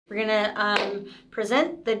We're gonna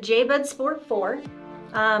present the JBuds Sport 4.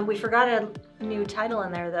 We forgot a new title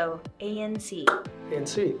in there though, ANC.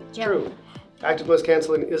 ANC, Yep. true. Active noise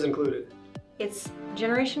canceling is included. It's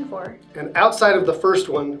Generation 4. And outside of the first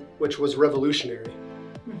one, which was revolutionary,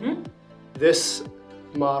 this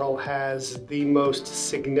model has the most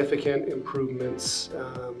significant improvements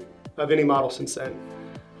of any model since then.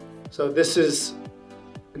 So this is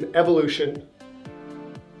an evolution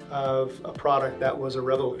of a product that was a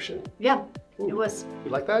revolution. Yeah, Ooh, it was.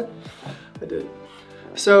 You like that? I did.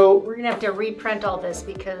 So we're gonna have to reprint all this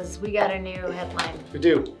because we got a new headline. we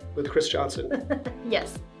do, with Chris Johnson.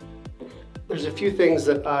 Yes. There's a few things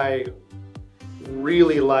that I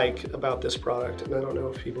really like about this product, and I don't know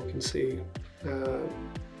if people can see.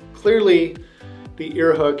 Clearly, the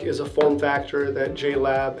ear hook is a form factor that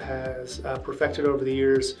JLab has perfected over the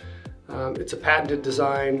years. It's a patented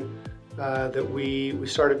design that we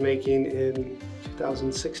started making in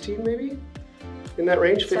 2016, maybe? In that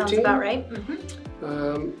range, 15? Sounds about right.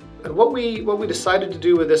 And what we decided to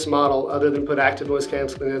do with this model, other than put active noise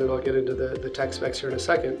canceling in, and I'll get into the tech specs here in a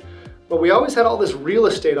second, but we always had all this real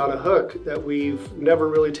estate on a hook that we've never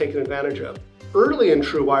really taken advantage of. Early in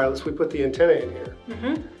true wireless, we put the antenna in here.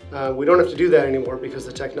 We don't have to do that anymore because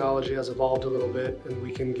the technology has evolved a little bit, and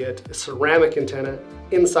we can get a ceramic antenna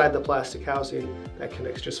inside the plastic housing that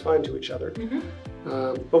connects just fine to each other.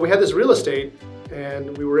 But we had this real estate,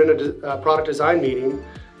 and we were in a product design meeting,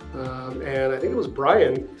 and I think it was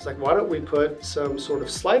Brian. He's like, why don't we put some sort of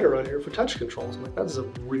slider on here for touch controls? I'm like, that is a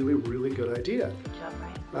really, really good idea. Good job,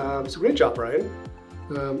 Brian. So great job,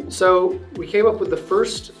 Brian. So we came up with the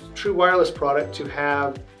first true wireless product to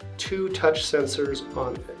have 2 touch sensors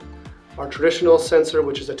on it. Our traditional sensor,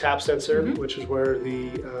 which is a tap sensor, which is where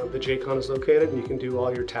the J-Con is located, and you can do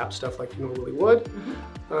all your tap stuff like you normally would.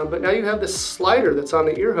 But now you have this slider that's on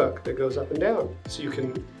the ear hook that goes up and down. So you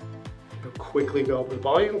can quickly go up the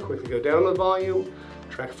volume, quickly go down the volume,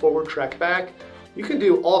 track forward, track back. You can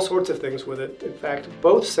do all sorts of things with it. In fact,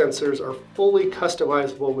 both sensors are fully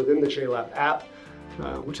customizable within the JLab app,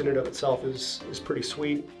 which in and of itself is pretty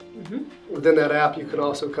sweet. Within that app, you can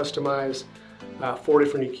also customize 4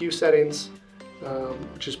 different EQ settings,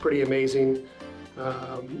 which is pretty amazing.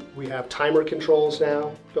 We have timer controls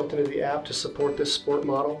now built into the app to support this sport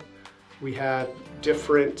model. We have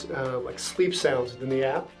different like sleep sounds within the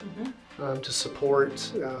app to support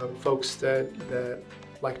folks that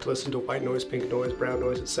like to listen to white noise, pink noise, brown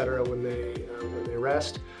noise, etc. when they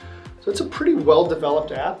rest. So it's a pretty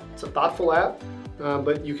well-developed app. It's a thoughtful app,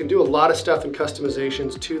 but you can do a lot of stuff and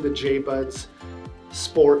customizations to the JBuds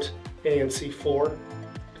Sport ANC 4. Did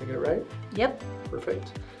I get it right? Yep.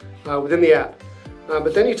 Perfect. Within the app.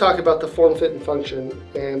 But then you talk about the form, fit, and function,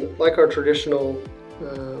 and like our traditional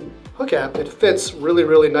hook app, it fits really,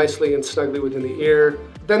 really nicely and snugly within the ear.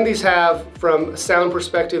 Then these have, from a sound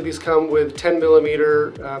perspective, these come with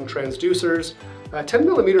 10mm transducers.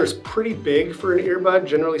 10mm is pretty big for an earbud.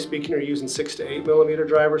 Generally speaking, you're using 6 to 8mm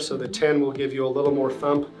drivers, so the 10 will give you a little more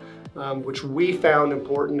thump, which we found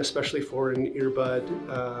important, especially for an earbud,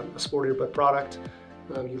 a sport earbud product.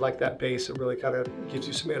 You like that bass, it really kind of gives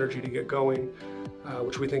you some energy to get going,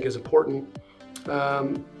 which we think is important.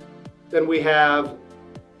 Then we have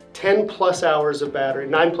 10+ hours of battery,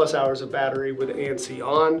 9+ hours of battery with ANC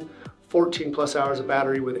on, 14+ hours of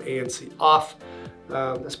battery with ANC off.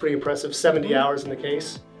 That's pretty impressive. 70 hours in the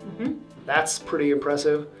case. That's pretty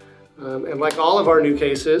impressive. And like all of our new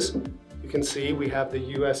cases, you can see we have the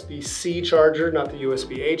USB-C charger, not the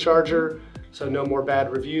USB-A charger. So no more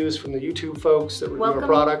bad reviews from the YouTube folks that review our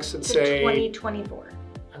products and say, 2024.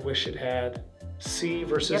 I wish it had C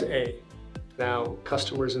versus A. Now,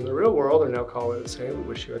 customers in the real world are now calling and saying, we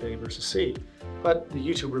wish you had A versus C. But the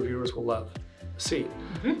YouTube reviewers will love C.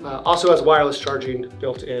 Also has wireless charging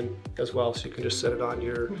built in as well, so you can just set it on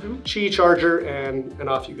your Qi charger and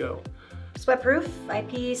off you go. Sweatproof,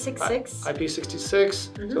 IP66.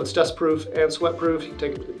 IP66, so it's dustproof and sweatproof. You can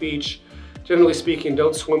take it to the beach. Generally speaking,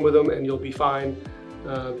 don't swim with them and you'll be fine.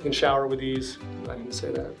 You can shower with these. I didn't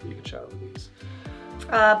say that, but you can shower with these.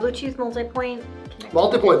 Bluetooth multi-point.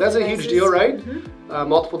 Multi-point, that's a huge deal, right?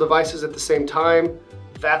 Multiple devices at the same time,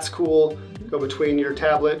 that's cool. Go between your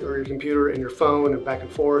tablet or your computer and your phone and back and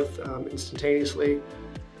forth instantaneously.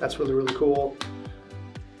 That's really, really cool.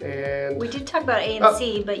 And we did talk about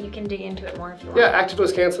ANC, but you can dig into it more if you want. Yeah, active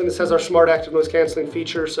noise canceling. This has our smart active noise canceling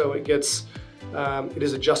feature, so it gets, it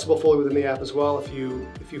is adjustable fully within the app as well. If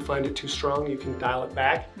you find it too strong, you can dial it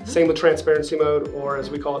back. Same with transparency mode, or as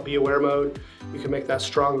we call it, be aware mode. You can make that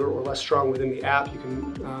stronger or less strong within the app. You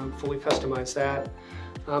can fully customize that.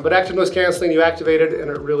 But active noise canceling, you activate it and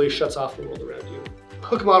it really shuts off the world around you.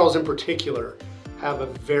 Hook models in particular have a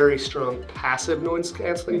very strong passive noise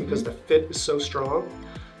canceling because the fit is so strong.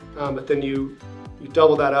 But then you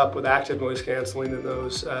double that up with active noise canceling, and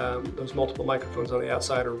those multiple microphones on the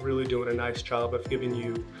outside are really doing a nice job of giving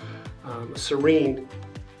you a serene,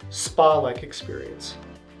 spa-like experience.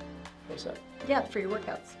 How's that? Yeah, for your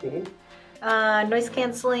workouts. Mm-hmm. Noise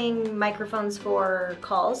canceling microphones for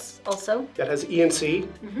calls also. That has ENC,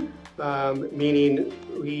 meaning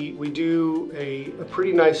we do a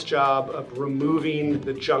pretty nice job of removing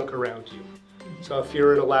the junk around you. So if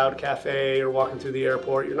you're in a loud cafe or walking through the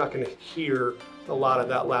airport, you're not going to hear a lot of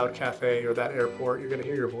that loud cafe or that airport. You're going to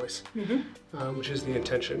hear your voice, which is the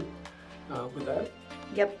intention with that.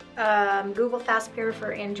 Yep. Google Fast Pair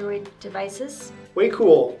for Android devices. Way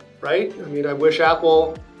cool, right? I mean, I wish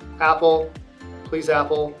Apple, please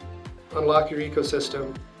Apple, unlock your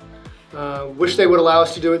ecosystem. Wish they would allow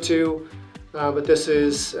us to do it too. But this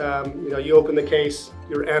is, you open the case,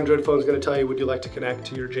 your Android phone is going to tell you, would you like to connect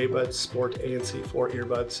to your JBuds Sport ANC 4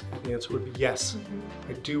 earbuds? And the answer would be yes,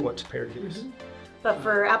 I do want to pair these. But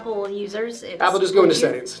for Apple users, it's Apple, just go into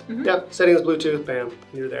settings. Yep, settings, Bluetooth, bam,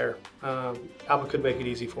 you're there. Apple could make it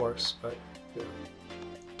easy for us, but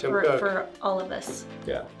Tim Cook. For all of us.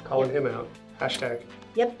 Yeah, calling him out. Hashtag.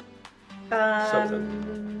 Yep.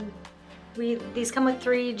 Something. These come with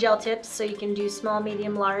 3 gel tips, so you can do small,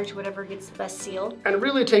 medium, large, whatever gets the best seal. And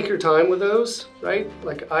really take your time with those, right?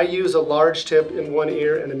 Like I use a large tip in one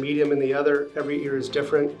ear and a medium in the other. Every ear is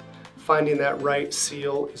different. Finding that right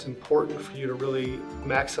seal is important for you to really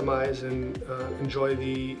maximize and enjoy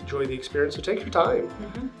the experience. So take your time,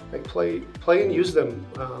 like play and use them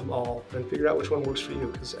all, and figure out which one works for you.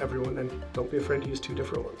 Because everyone, and don't be afraid to use 2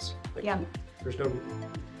 different ones. Like, there's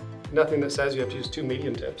nothing that says you have to use 2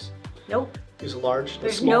 medium tips. Nope. Use a large.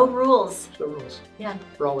 There's small. no rules. There's no rules. Yeah.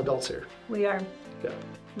 We're all adults here. We are. Yeah.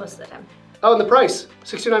 Most of the time. Oh, and the price,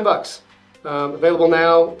 $69. Available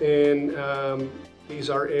now in. These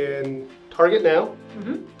are in Target now.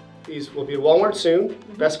 These will be at Walmart soon,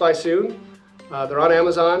 Best Buy soon. They're on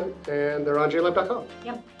Amazon and they're on JLab.com.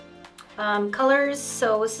 Yep. Colors.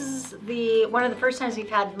 So this is one of the first times we've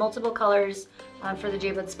had multiple colors for the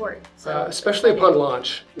JBuds Sport. So especially upon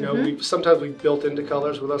launch. You know, sometimes we've built into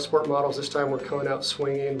colors with our sport models. This time we're coming out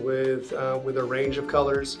swinging with a range of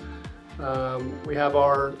colors. We have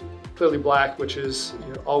our clearly black, which is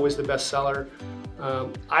always the best seller.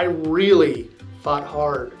 I really fought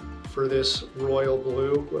hard for this royal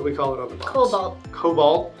blue. What do we call it on the box? Cobalt.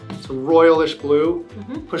 Cobalt. It's a royalish blue.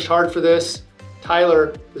 Pushed hard for this.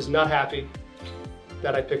 Tyler is not happy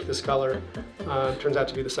that I picked this color. Turns out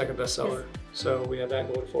to be the second best seller. So we have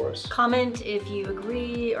that going for us. Comment if you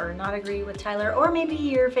agree or not agree with Tyler, or maybe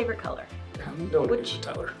your favorite color. No one agrees with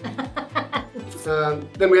Tyler.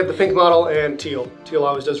 Then we have the pink model and teal. Teal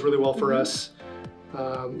always does really well for us.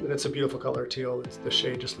 And it's a beautiful color, teal. The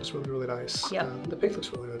shade just looks really, really nice. The pink looks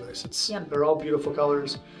really, really nice. They're all beautiful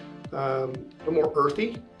colors. A little more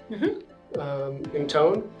earthy in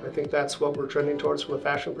tone. I think that's what we're trending towards from a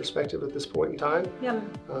fashion perspective at this point in time.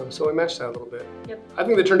 So we matched that a little bit. I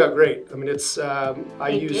think they turned out great. I mean, it's I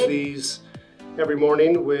use these every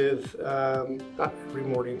morning with, not every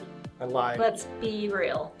morning, I lied. Let's be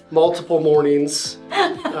real. Multiple mornings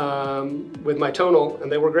with my tonal,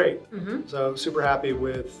 and they were great. So super happy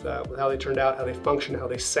with how they turned out, how they function, how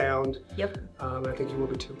they sound. I think you will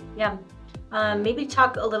be too. Maybe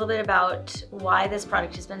talk a little bit about why this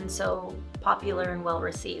product has been so popular and well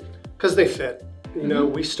received. Because they fit. You know,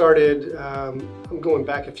 we started, I'm going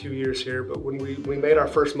back a few years here, but when we made our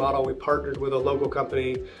first model, we partnered with a local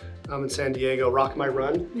company in San Diego, Rock My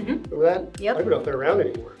Run. Remember that? I don't know if they're around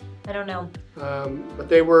anymore. I don't know. But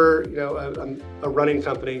they were, a running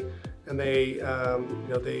company, and they,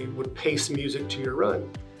 they would pace music to your run.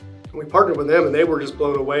 And we partnered with them, and they were just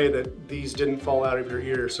blown away that these didn't fall out of your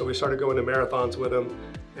ears. So we started going to marathons with them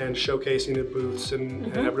and showcasing at booths,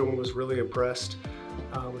 and everyone was really impressed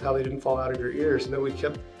with how they didn't fall out of your ears. And then we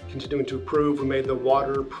kept continuing to improve. We made the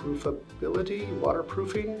waterproofing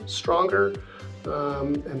stronger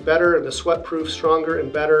and better, and the sweat-proof stronger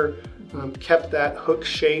and better. Kept that hook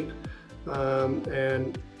shape,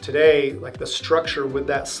 and today, like the structure with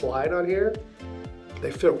that slide on here, they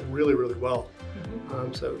fit really, really well.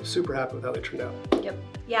 So super happy with how they turned out.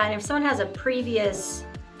 Yeah, and if someone has a previous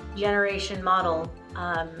generation model,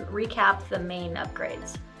 recap the main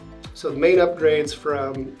upgrades. So the main upgrades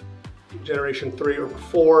from generation 3 or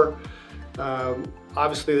 4,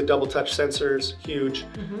 obviously the double touch sensors, huge.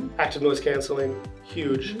 Active noise canceling,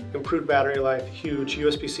 huge. Improved battery life, huge.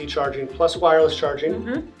 USB-C charging plus wireless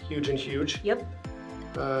charging, huge and huge.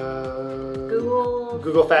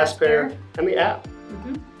 Google Fast Pair and the app.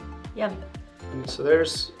 And so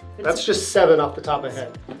there's That's just 7 off the top of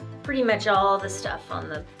head. Pretty much all the stuff on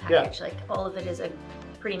the package, like all of it is a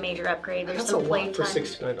pretty major upgrade. There's That's some a lot for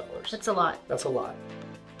playtime. $69. That's a lot. That's a lot.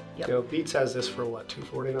 Yep. You know, Beats has this for what,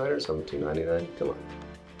 $249 or something, $299? Come on.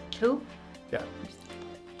 Who? Yeah.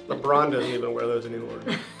 LeBron doesn't even wear those anymore.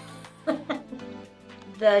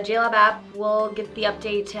 The JLab app will get the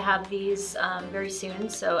update to have these very soon.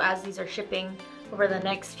 So as these are shipping over the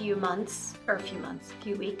next few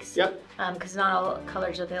weeks. Yep. Because not all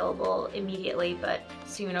colors are available immediately, but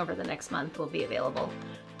soon over the next month will be available.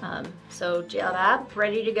 So JLab app,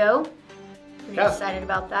 ready to go. Pretty excited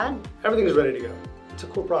about that. Everything's ready to go. It's a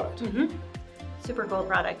cool product. Super cool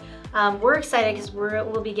product. We're excited because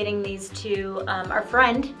we'll be getting these to our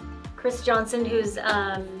friend, Chris Johnson, who's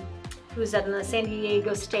on the San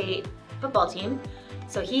Diego State football team.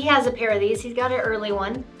 So he has a pair of these. He's got an early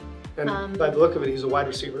one. And by the look of it, he's a wide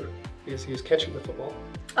receiver because he's catching the football.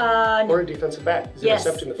 No. Or a defensive back. He's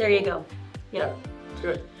intercepting the football. There you go. Yep. Yeah,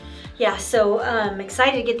 good. Yeah, so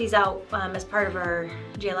excited to get these out as part of our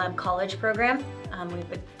JLab college program. We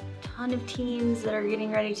have a ton of teams that are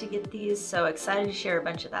getting ready to get these, so excited to share a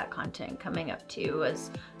bunch of that content coming up too, as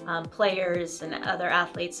players and other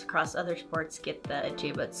athletes across other sports get the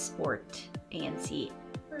JBuds Sport ANC.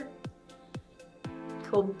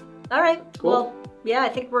 Cool. All right. Cool. Well, yeah, I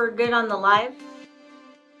think we're good on the live.